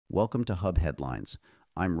Welcome to Hub Headlines.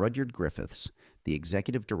 I'm Rudyard Griffiths, the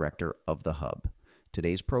Executive Director of the Hub.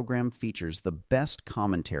 Today's program features the best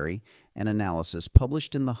commentary and analysis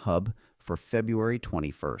published in the Hub for February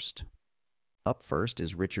 21st. Up first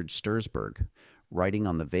is Richard Sturzberg, writing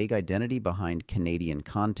on the vague identity behind Canadian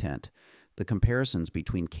content, the comparisons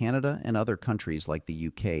between Canada and other countries like the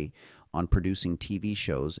UK on producing TV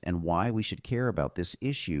shows, and why we should care about this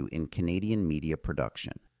issue in Canadian media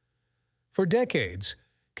production. For decades,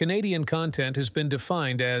 Canadian content has been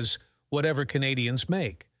defined as whatever Canadians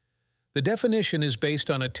make. The definition is based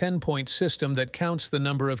on a 10-point system that counts the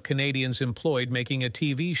number of Canadians employed making a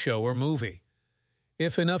TV show or movie.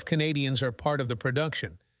 If enough Canadians are part of the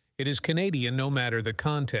production, it is Canadian no matter the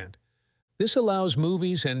content. This allows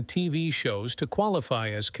movies and TV shows to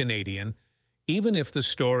qualify as Canadian, even if the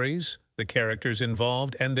stories, the characters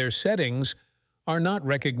involved, and their settings are not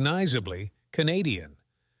recognizably Canadian.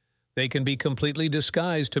 They can be completely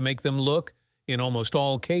disguised to make them look, in almost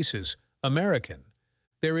all cases, American.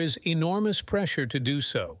 There is enormous pressure to do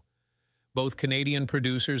so. Both Canadian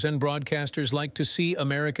producers and broadcasters like to see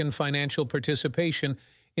American financial participation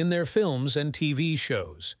in their films and TV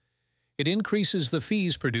shows. It increases the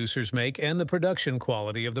fees producers make and the production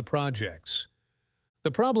quality of the projects.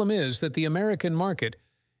 The problem is that the American market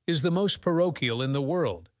is the most parochial in the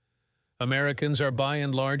world. Americans are by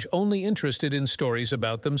and large only interested in stories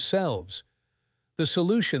about themselves. The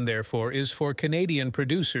solution, therefore, is for Canadian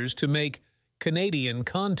producers to make Canadian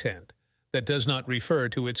content that does not refer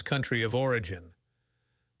to its country of origin.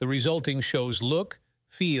 The resulting shows look,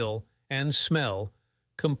 feel, and smell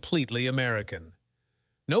completely American.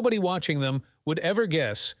 Nobody watching them would ever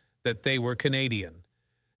guess that they were Canadian.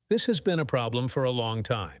 This has been a problem for a long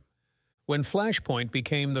time. When Flashpoint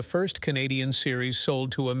became the first Canadian series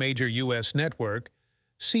sold to a major U.S. network,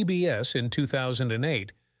 CBS, in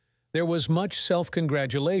 2008, there was much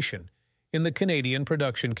self-congratulation in the Canadian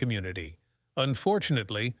production community.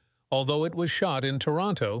 Unfortunately, although it was shot in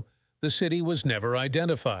Toronto, the city was never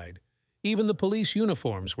identified. Even the police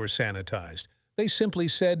uniforms were sanitized. They simply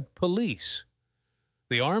said police.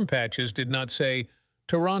 The arm patches did not say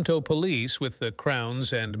Toronto Police with the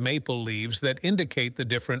crowns and maple leaves that indicate the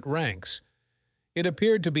different ranks. It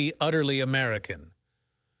appeared to be utterly American.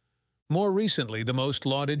 More recently, the most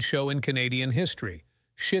lauded show in Canadian history,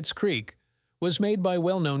 Schitt's Creek, was made by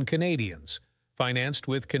well-known Canadians, financed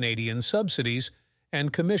with Canadian subsidies,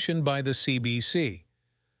 and commissioned by the CBC.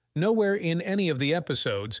 Nowhere in any of the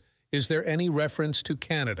episodes is there any reference to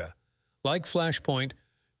Canada. Like Flashpoint,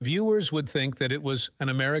 viewers would think that it was an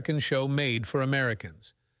American show made for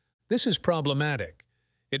Americans. This is problematic.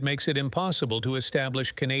 It makes it impossible to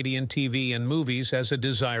establish Canadian TV and movies as a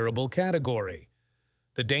desirable category.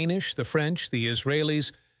 The Danish, the French, the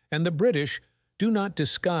Israelis, and the British do not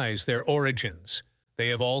disguise their origins. They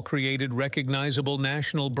have all created recognizable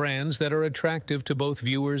national brands that are attractive to both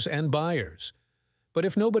viewers and buyers. But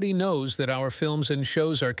if nobody knows that our films and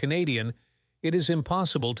shows are Canadian, it is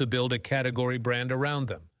impossible to build a category brand around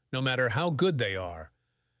them, no matter how good they are.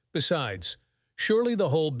 Besides, surely the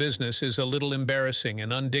whole business is a little embarrassing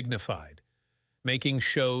and undignified. Making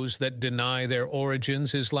shows that deny their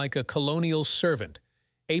origins is like a colonial servant,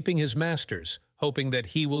 aping his masters, hoping that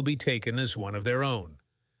he will be taken as one of their own.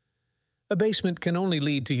 Abasement can only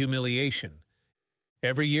lead to humiliation.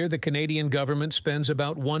 Every year, the Canadian government spends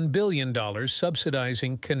about $1 billion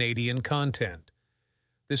subsidizing Canadian content.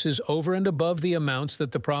 This is over and above the amounts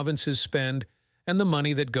that the provinces spend and the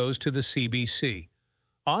money that goes to the CBC.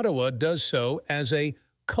 Ottawa does so as a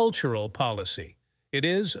cultural policy. It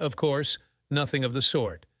is, of course, nothing of the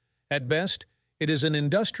sort. At best, it is an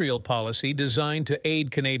industrial policy designed to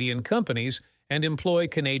aid Canadian companies and employ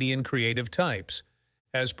Canadian creative types.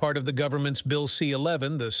 As part of the government's Bill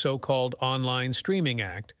C-11, the so-called Online Streaming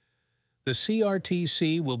Act, the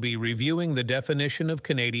CRTC will be reviewing the definition of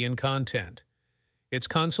Canadian content. Its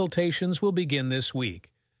consultations will begin this week.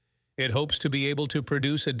 It hopes to be able to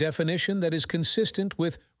produce a definition that is consistent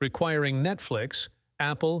with requiring Netflix,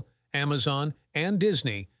 Apple, Amazon, and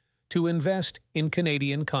Disney to invest in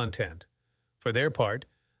Canadian content. For their part,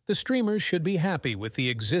 the streamers should be happy with the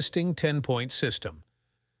existing 10-point system.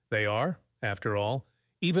 They are, after all,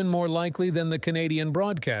 even more likely than the Canadian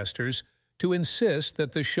broadcasters to insist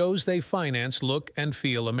that the shows they finance look and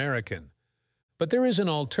feel American. But there is an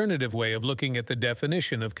alternative way of looking at the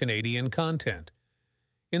definition of Canadian content.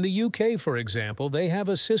 In the UK, for example, they have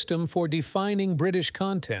a system for defining British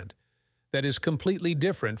content that is completely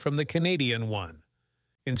different from the Canadian one.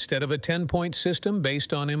 Instead of a 10-point system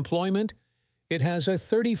based on employment, it has a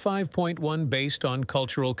 35-point one based on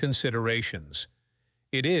cultural considerations.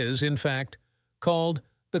 It is, in fact, called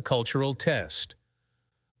the cultural test.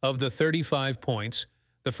 Of the 35 points,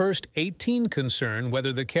 the first 18 concern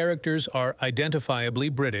whether the characters are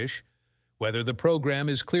identifiably British, whether the program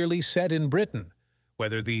is clearly set in Britain,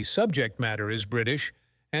 whether the subject matter is British,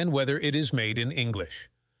 and whether it is made in English.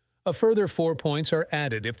 A further 4 points are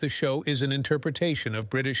added if the show is an interpretation of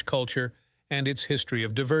British culture and its history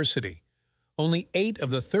of diversity. Only 8 of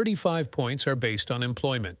the 35 points are based on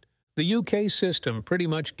employment. The UK system pretty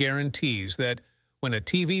much guarantees that when a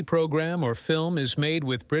TV program or film is made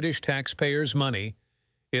with British taxpayers' money,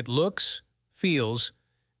 it looks, feels,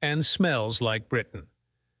 and smells like Britain.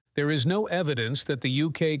 There is no evidence that the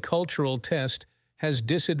UK cultural test has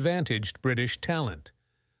disadvantaged British talent.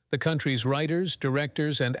 The country's writers,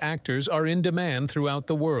 directors, and actors are in demand throughout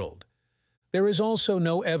the world. There is also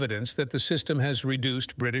no evidence that the system has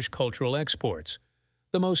reduced British cultural exports.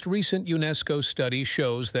 The most recent UNESCO study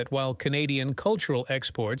shows that while Canadian cultural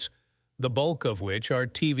exports, the bulk of which are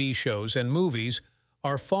TV shows and movies,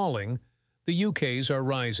 are falling, the UK's are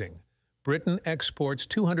rising. Britain exports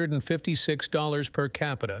 $256 per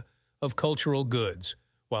capita of cultural goods,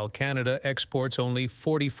 while Canada exports only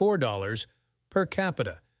 $44 per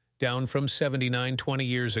capita, down from $79 20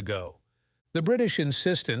 years ago. The British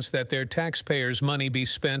insistence that their taxpayers' money be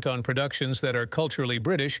spent on productions that are culturally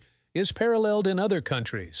British is paralleled in other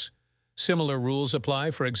countries. Similar rules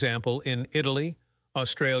apply, for example, in Italy,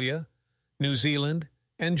 Australia, New Zealand,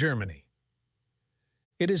 and Germany.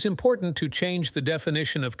 It is important to change the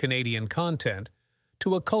definition of Canadian content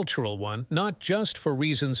to a cultural one, not just for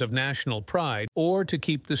reasons of national pride or to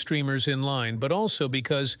keep the streamers in line, but also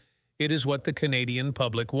because it is what the Canadian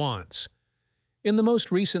public wants. In the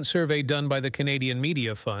most recent survey done by the Canadian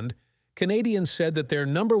Media Fund, Canadians said that their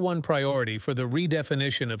 #1 priority for the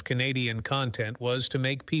redefinition of Canadian content was to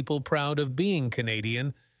make people proud of being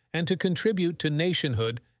Canadian and to contribute to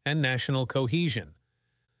nationhood and national cohesion.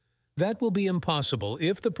 That will be impossible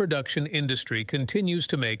if the production industry continues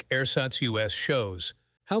to make ersatz US shows.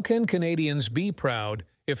 How can Canadians be proud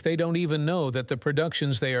if they don't even know that the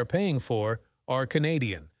productions they are paying for are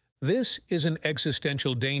Canadian? This is an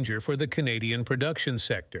existential danger for the Canadian production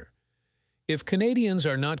sector. If Canadians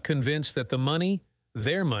are not convinced that the money,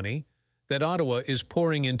 their money, that Ottawa is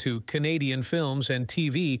pouring into Canadian films and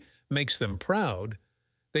TV makes them proud,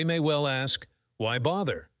 they may well ask, why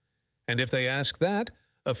bother? And if they ask that,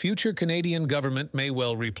 a future Canadian government may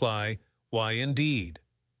well reply, why indeed?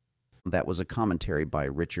 That was a commentary by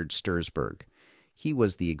Richard Sturzberg. He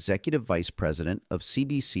was the Executive Vice President of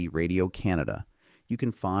CBC Radio Canada. You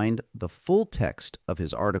can find the full text of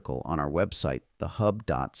his article on our website,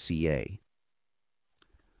 thehub.ca.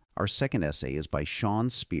 Our second essay is by Sean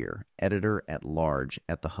Speer, editor-at-large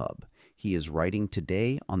at The Hub. He is writing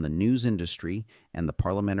today on the news industry and the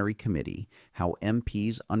Parliamentary Committee, how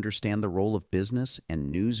MPs understand the role of business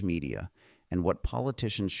and news media, and what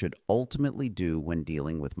politicians should ultimately do when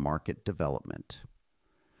dealing with market development.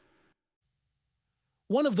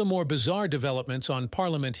 One of the more bizarre developments on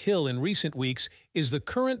Parliament Hill in recent weeks is the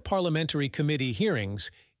current Parliamentary Committee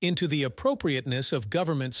hearings into the appropriateness of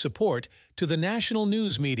government support to the national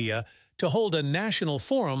news media to hold a national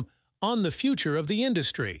forum on the future of the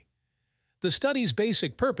industry. The study's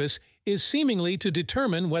basic purpose is seemingly to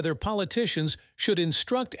determine whether politicians should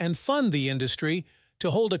instruct and fund the industry to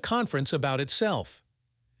hold a conference about itself.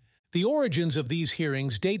 The origins of these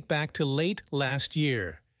hearings date back to late last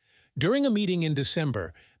year. During a meeting in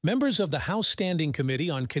December, members of the House Standing Committee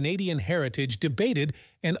on Canadian Heritage debated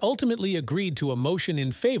and ultimately agreed to a motion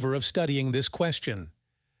in favor of studying this question.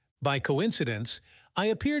 By coincidence, I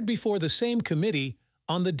appeared before the same committee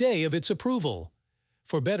on the day of its approval.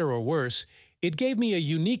 For better or worse, it gave me a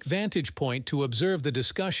unique vantage point to observe the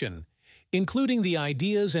discussion, including the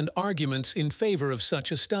ideas and arguments in favor of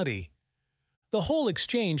such a study. The whole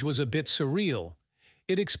exchange was a bit surreal.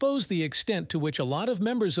 It exposed the extent to which a lot of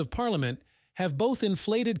members of Parliament have both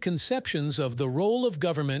inflated conceptions of the role of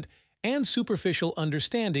government and superficial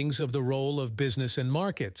understandings of the role of business and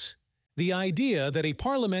markets. The idea that a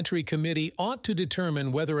parliamentary committee ought to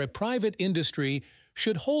determine whether a private industry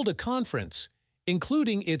should hold a conference,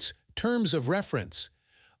 including its terms of reference,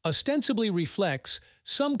 ostensibly reflects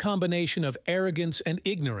some combination of arrogance and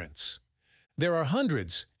ignorance. There are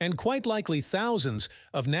hundreds, and quite likely thousands,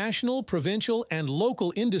 of national, provincial, and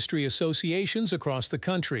local industry associations across the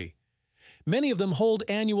country. Many of them hold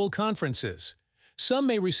annual conferences. Some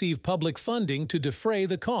may receive public funding to defray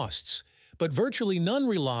the costs, but virtually none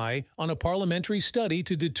rely on a parliamentary study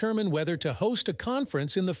to determine whether to host a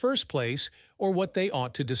conference in the first place or what they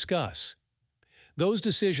ought to discuss. Those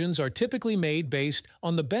decisions are typically made based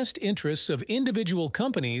on the best interests of individual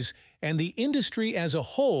companies and the industry as a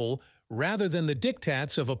whole rather than the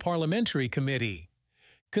diktats of a parliamentary committee.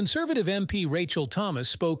 Conservative MP Rachel Thomas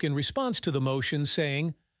spoke in response to the motion,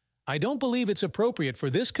 saying, "I don't believe it's appropriate for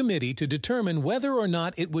this committee to determine whether or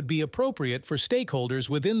not it would be appropriate for stakeholders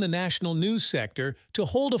within the national news sector to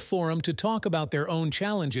hold a forum to talk about their own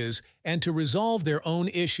challenges and to resolve their own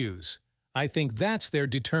issues. I think that's their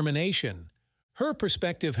determination." Her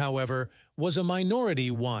perspective, however, was a minority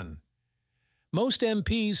one. Most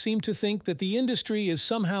MPs seem to think that the industry is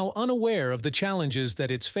somehow unaware of the challenges that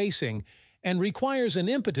it's facing and requires an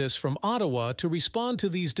impetus from Ottawa to respond to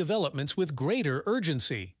these developments with greater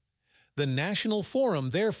urgency. The National Forum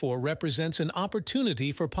therefore represents an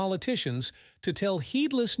opportunity for politicians to tell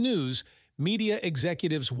heedless news media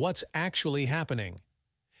executives what's actually happening.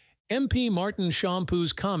 MP Martin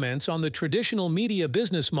Champoux comments on the traditional media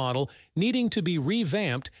business model needing to be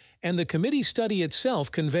revamped and the committee study itself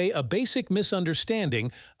convey a basic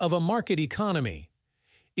misunderstanding of a market economy.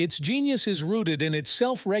 Its genius is rooted in its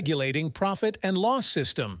self-regulating profit and loss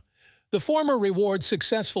system. The former rewards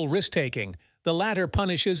successful risk-taking, the latter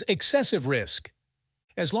punishes excessive risk.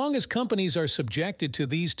 As long as companies are subjected to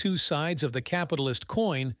these two sides of the capitalist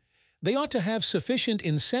coin, they ought to have sufficient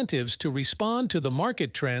incentives to respond to the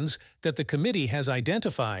market trends that the committee has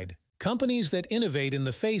identified. Companies that innovate in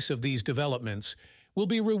the face of these developments will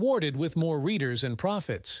be rewarded with more readers and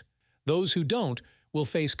profits. Those who don't will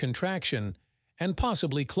face contraction and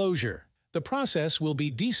possibly closure. The process will be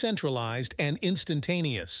decentralized and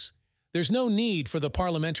instantaneous. There's no need for the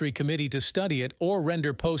parliamentary committee to study it or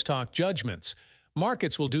render post hoc judgments.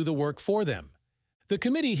 Markets will do the work for them. The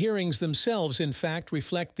committee hearings themselves, in fact,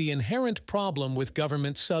 reflect the inherent problem with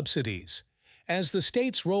government subsidies. As the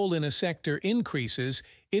state's role in a sector increases,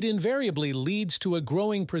 it invariably leads to a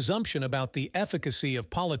growing presumption about the efficacy of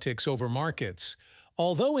politics over markets.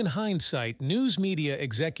 Although in hindsight, news media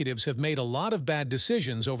executives have made a lot of bad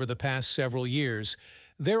decisions over the past several years,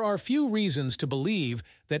 there are few reasons to believe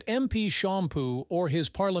that MP Champoux or his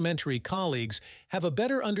parliamentary colleagues have a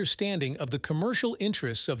better understanding of the commercial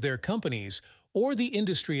interests of their companies or the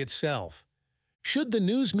industry itself. Should the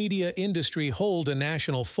news media industry hold a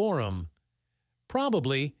national forum?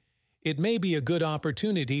 Probably. It may be a good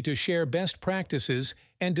opportunity to share best practices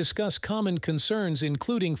and discuss common concerns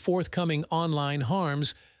including forthcoming online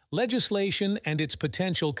harms, legislation, and its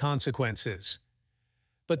potential consequences.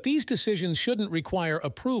 But these decisions shouldn't require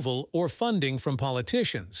approval or funding from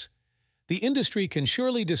politicians. The industry can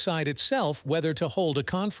surely decide itself whether to hold a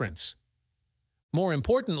conference. More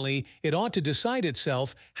importantly, it ought to decide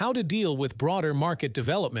itself how to deal with broader market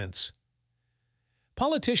developments.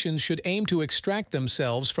 Politicians should aim to extract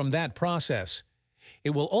themselves from that process.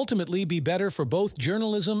 It will ultimately be better for both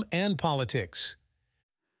journalism and politics.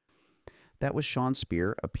 That was Sean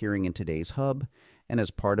Speer appearing in today's Hub and as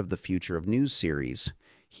part of the Future of News series.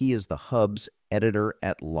 He is the Hub's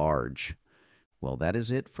editor-at-large. Well, that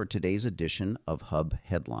is it for today's edition of Hub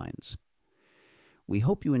Headlines. We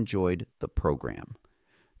hope you enjoyed the program.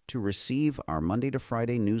 To receive our Monday to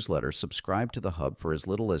Friday newsletter, subscribe to the Hub for as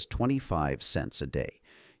little as 25 cents a day.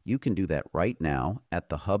 You can do that right now at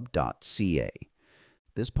thehub.ca.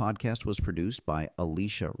 This podcast was produced by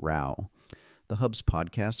Alicia Rao. The Hub's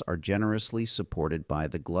podcasts are generously supported by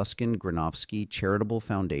the Gluskin Granovsky Charitable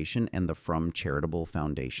Foundation and the From Charitable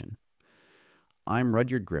Foundation. I'm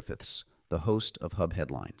Rudyard Griffiths, the host of Hub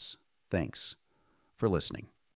Headlines. Thanks for listening.